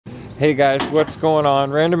Hey guys, what's going on?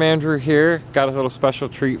 Random Andrew here. Got a little special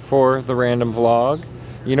treat for the random vlog.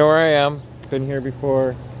 You know where I am. Been here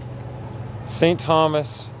before. St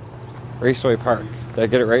Thomas Raceway Park. Did I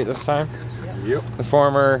get it right this time? Yep. The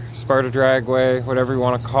former Sparta Dragway, whatever you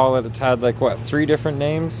want to call it. It's had like what, 3 different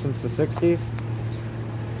names since the 60s?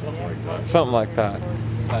 Something like that. Something like that.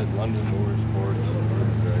 It's had London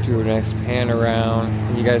Motorsports. Do a nice pan around.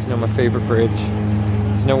 And you guys know my favorite bridge.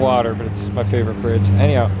 There's no water, but it's my favorite bridge.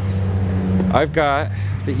 Anyhow, I've got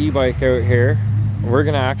the e-bike out here. We're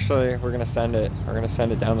gonna send it. We're gonna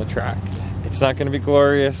send it down the track. It's not gonna be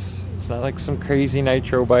glorious. It's not like some crazy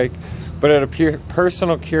nitro bike, but out of pure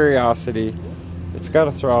personal curiosity, it's got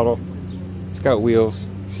a throttle, it's got wheels,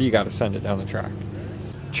 so you gotta send it down the track.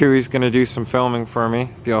 Chewy's gonna do some filming for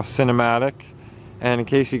me, be all cinematic. And in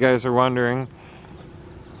case you guys are wondering,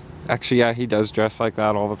 actually, yeah, he does dress like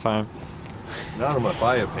that all the time. Not on my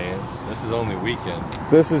fire pants. This is only weekend.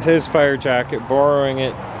 This is his fire jacket, borrowing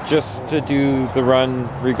it just to do the run.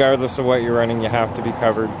 Regardless of what you're running, you have to be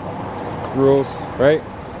covered. Rules, right?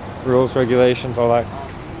 Rules, regulations, all that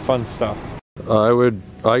fun stuff.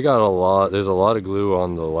 I got a lot. There's a lot of glue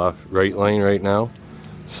on the right lane right now.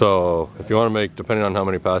 So if you want to make, depending on how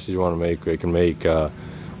many passes you want to make, I can make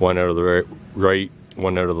one out of the right,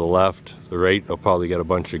 one out of the left. The right, I'll probably get a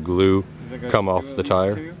bunch of glue come off the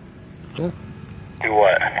tire. Yeah. Do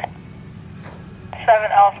what?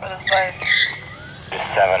 7L for this bike.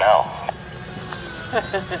 7L.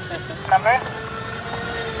 Number?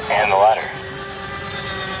 And the letter.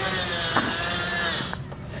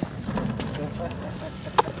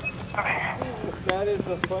 That is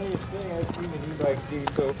the funniest thing I've seen an e-bike do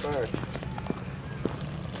so far.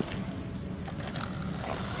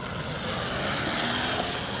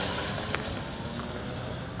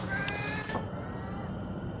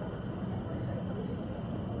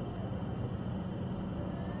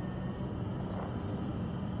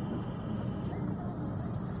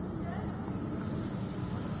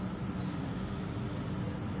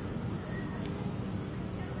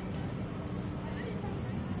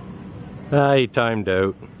 He timed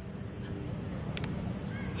out.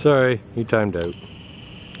 Sorry, he timed out.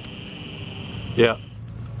 Yeah.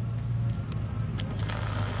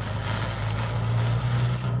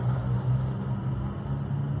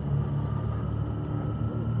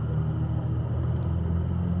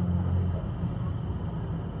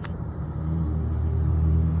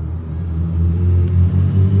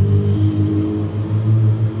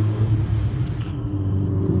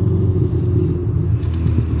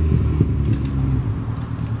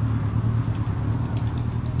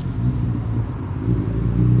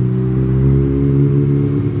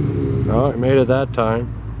 Oh, it made it that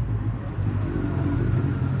time.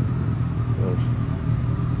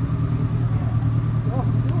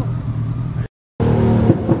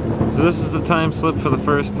 So this is the time slip for the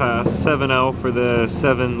first pass. 7L for the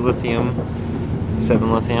 7 lithium.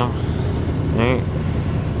 7 lithium. Alright.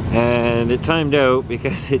 And it timed out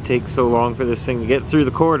because it takes so long for this thing to get through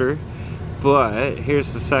the quarter. But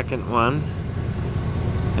here's the second one.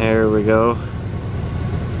 There we go.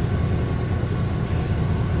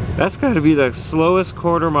 That's got to be the slowest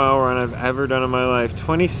quarter-mile run I've ever done in my life.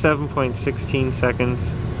 27.16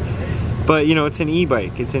 seconds. But, you know, it's an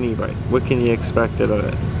e-bike. It's an e-bike. What can you expect out of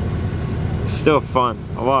it? Still fun.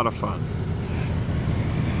 A lot of fun.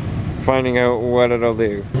 Finding out what it'll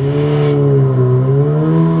do.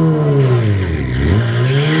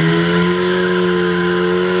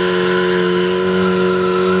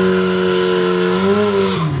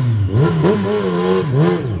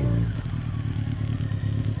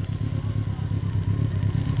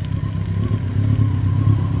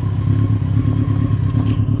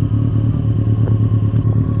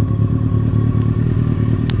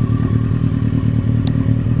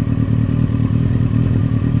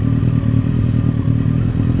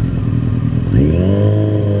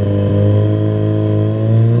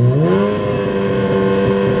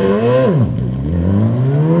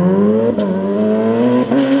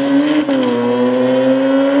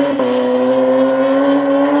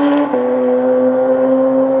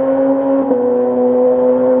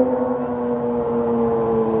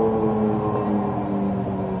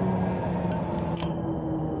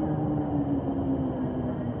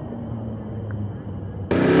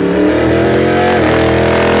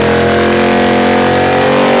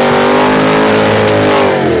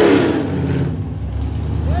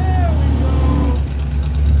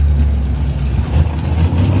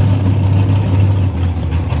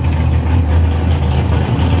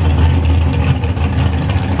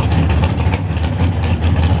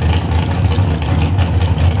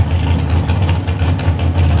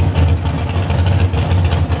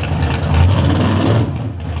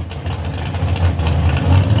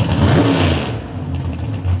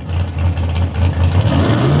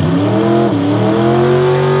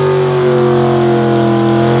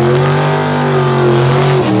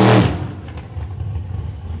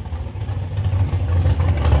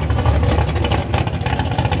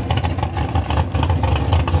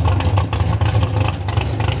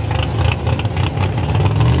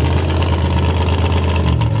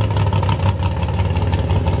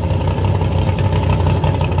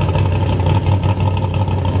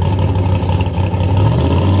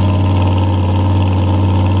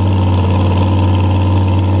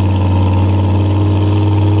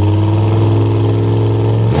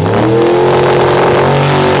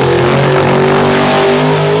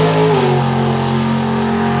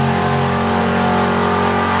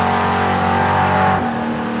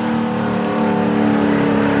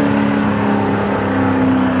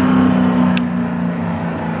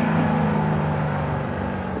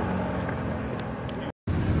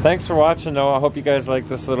 Thanks for watching though. I hope you guys like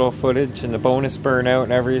this little footage and the bonus burnout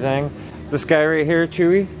and everything. This guy right here,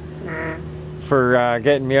 Chewy, for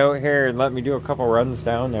getting me out here and letting me do a couple runs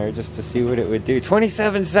down there just to see what it would do.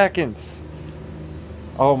 27 seconds!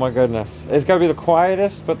 Oh my goodness. It's gotta be the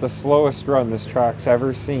quietest but the slowest run this track's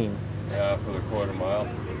ever seen. Yeah, for the quarter mile.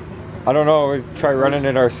 I don't know, we'll try running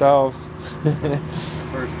it ourselves. The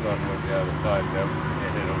first run was the time it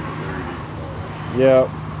hit over 30.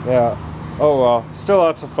 So. Yeah. Oh well, still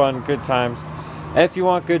lots of fun, good times. If you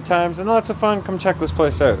want good times and lots of fun, come check this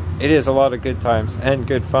place out. It is a lot of good times and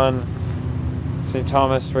good fun. St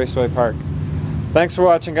Thomas Raceway Park. Thanks for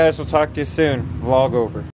watching, guys. We'll talk to you soon. Vlog over.